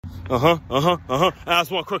That's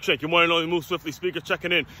one Crookshank, your one and only Move Swiftly speaker,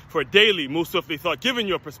 checking in for a daily Move Swiftly thought, giving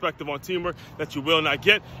you a perspective on teamwork that you will not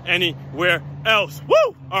get anywhere else.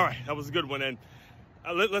 Woo! All right, that was a good one. And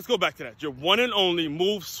let's go back to that. Your one and only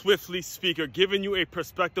Move Swiftly speaker, giving you a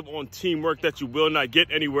perspective on teamwork that you will not get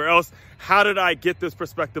anywhere else. How did I get this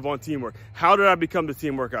perspective on teamwork? How did I become the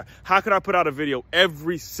teamwork guy? How could I put out a video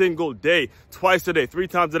every single day, twice a day, 3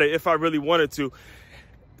 times a day, if I really wanted to,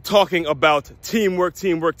 talking about teamwork,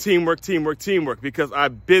 because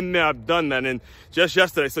I've been there, I've done that. And just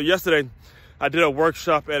yesterday, I did a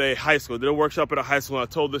workshop at a high school. And I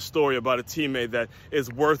told this story about a teammate that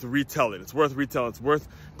is worth retelling. It's worth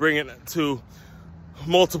bringing to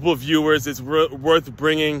multiple viewers. It's worth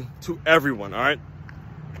bringing to everyone, all right?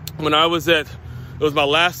 It was my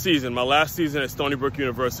last season at Stony Brook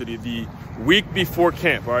University, the week before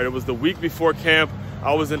camp, all right? It was the week before camp.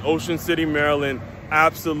 I was in Ocean City, Maryland,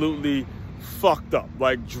 absolutely fucked up,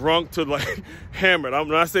 like drunk to like hammered.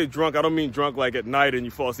 When I say drunk, I don't mean drunk like at night and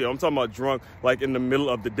you fall asleep. I'm talking about drunk like in the middle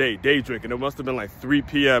of the day drinking. It must have been like 3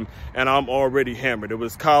 p.m. and I'm already hammered. It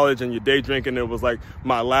was college and you're day drinking. It was like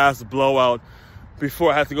my last blowout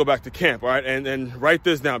before I had to go back to camp, all right? And write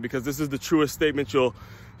this down because this is the truest statement you'll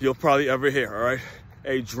probably ever hear, all right?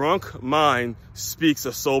 A drunk mind speaks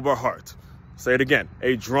a sober heart. Say it again.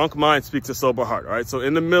 A drunk mind speaks a sober heart, all right? So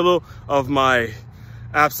in the middle of my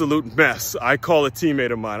absolute mess, I call a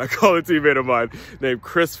teammate of mine named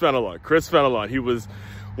Chris Fenelon. He was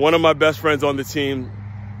one of my best friends on the team.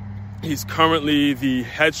 He's currently the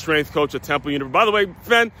head strength coach at Temple University. By the way,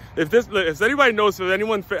 Fen, if anybody knows, if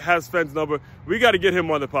anyone has Fen's number, we got to get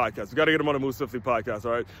him on the podcast. We got to get him on the Move Swiftly podcast,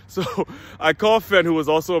 all right? So I call Fen, who was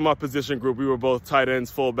also in my position group. We were both tight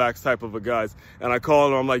ends, fullbacks type of a guys. And I call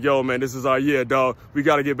him. I'm like, yo, man, this is our year, dog. We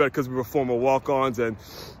got to get better because we were former walk-ons and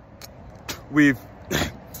we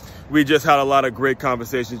just had a lot of great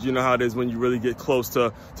conversations. You know how it is when you really get close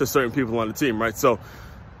to certain people on the team, right? So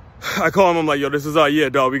I call him. I'm like, yo, this is our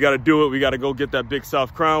year, dog. We got to do it. We got to go get that Big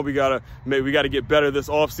South crown. We got to get better this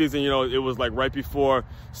off season. You know, it was like right before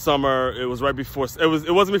summer. It wasn't before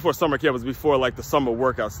summer camp. It was before like the summer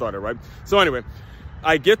workout started, right? So anyway,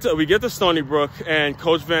 we get to Stony Brook, and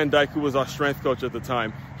Coach Van Dyke, who was our strength coach at the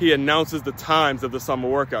time, he announces the times of the summer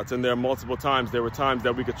workouts, and there are multiple times. There were times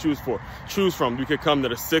that we could choose from. We could come to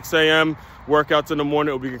the 6 a.m. workouts in the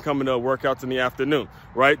morning, or we could come to the workouts in the afternoon,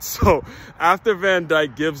 right? So after Van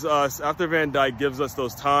Dyke gives us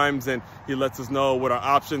those times, and he lets us know what our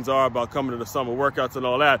options are about coming to the summer workouts and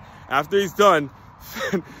all that, after he's done,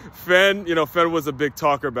 Fen was a big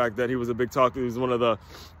talker back then. He was a big talker. He was one of the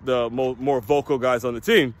more vocal guys on the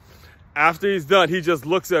team. After he's done, he just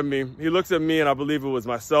looks at me. He looks at me, and I believe it was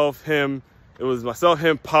myself, him,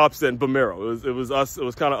 Pops, and Bamiro. It was us. It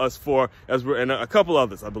was kind of us four, and a couple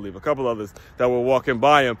others, I believe, that were walking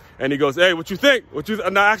by him. And he goes, "Hey, what you think?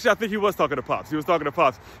 No, actually, I think he was talking to Pops. He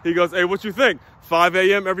goes, "Hey, what you think? 5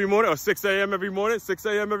 a.m. every morning or 6 a.m. every morning? 6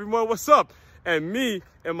 a.m. every morning? What's up?" And me,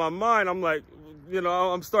 in my mind, I'm like,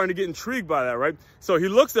 I'm starting to get intrigued by that, right? So he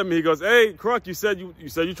looks at me, he goes, "Hey, Crunk, you said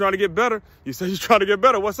you're trying to get better.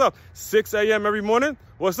 What's up? 6 a.m. every morning?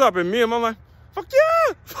 What's up?" And me, I'm like, fuck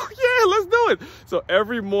yeah, let's do it. So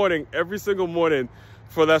every single morning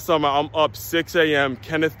for that summer, I'm up 6 a.m.,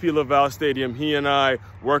 Kenneth P. Laval Stadium, he and I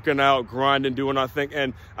working out, grinding, doing our thing.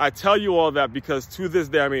 And I tell you all that because to this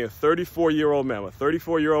day, I'm a 34-year-old man,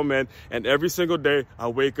 and every single day I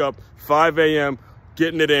wake up 5 a.m.,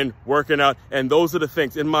 getting it in, working out. And those are the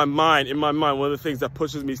things in my mind, one of the things that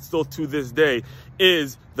pushes me still to this day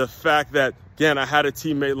is the fact that, again, I had a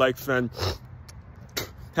teammate like Fen,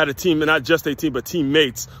 had a team, and not just a team, but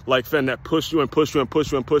teammates like Fen that push you and push you and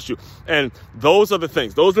push you and push you. And those are the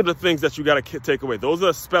things that you got to take away. Those are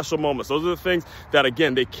the special moments. Those are the things that,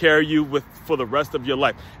 again, they carry you with for the rest of your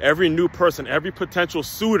life. Every new person, every potential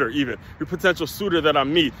suitor that I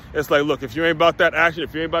meet, it's like, look, if you ain't about that action,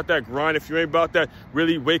 if you ain't about that grind, if you ain't about that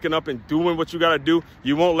really waking up and doing what you got to do,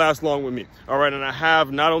 you won't last long with me. All right. And I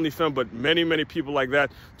have not only Fen, but many, many people like that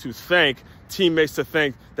to thank, teammates to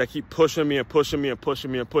thank, that keep pushing me and pushing me and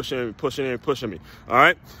pushing me and pushing me and pushing me and pushing me. All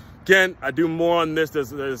right. Again, I do more on this.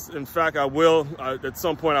 In fact, I will, at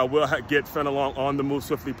some point, I will get Fenelon on the Move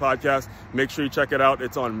Swiftly podcast. Make sure you check it out.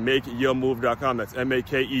 It's on MakeYourMove.com. That's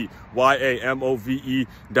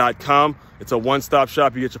MakeYamove.com. It's a one-stop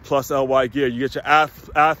shop. You get your Plus LY gear. You get your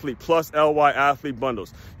athlete, Plus LY athlete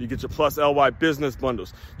bundles. You get your Plus LY business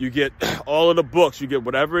bundles. You get all of the books. You get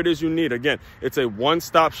whatever it is you need. Again, it's a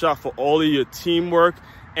one-stop shop for all of your teamwork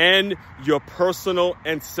and your personal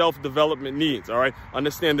and self-development needs, all right?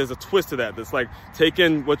 Understand there's a twist to that. That's like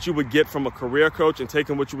taking what you would get from a career coach and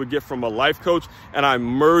taking what you would get from a life coach, and I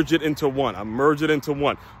merge it into one.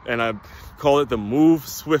 And I call it the Move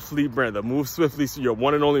Swiftly brand, the Move Swiftly, your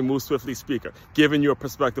one and only Move Swiftly speaker, giving you a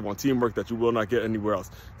perspective on teamwork that you will not get anywhere else.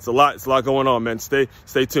 It's a lot going on, man. Stay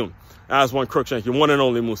tuned. As one Crookshank, your one and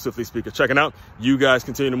only Move Swiftly speaker. Checking out. You guys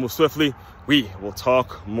continue to move swiftly. We will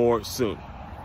talk more soon.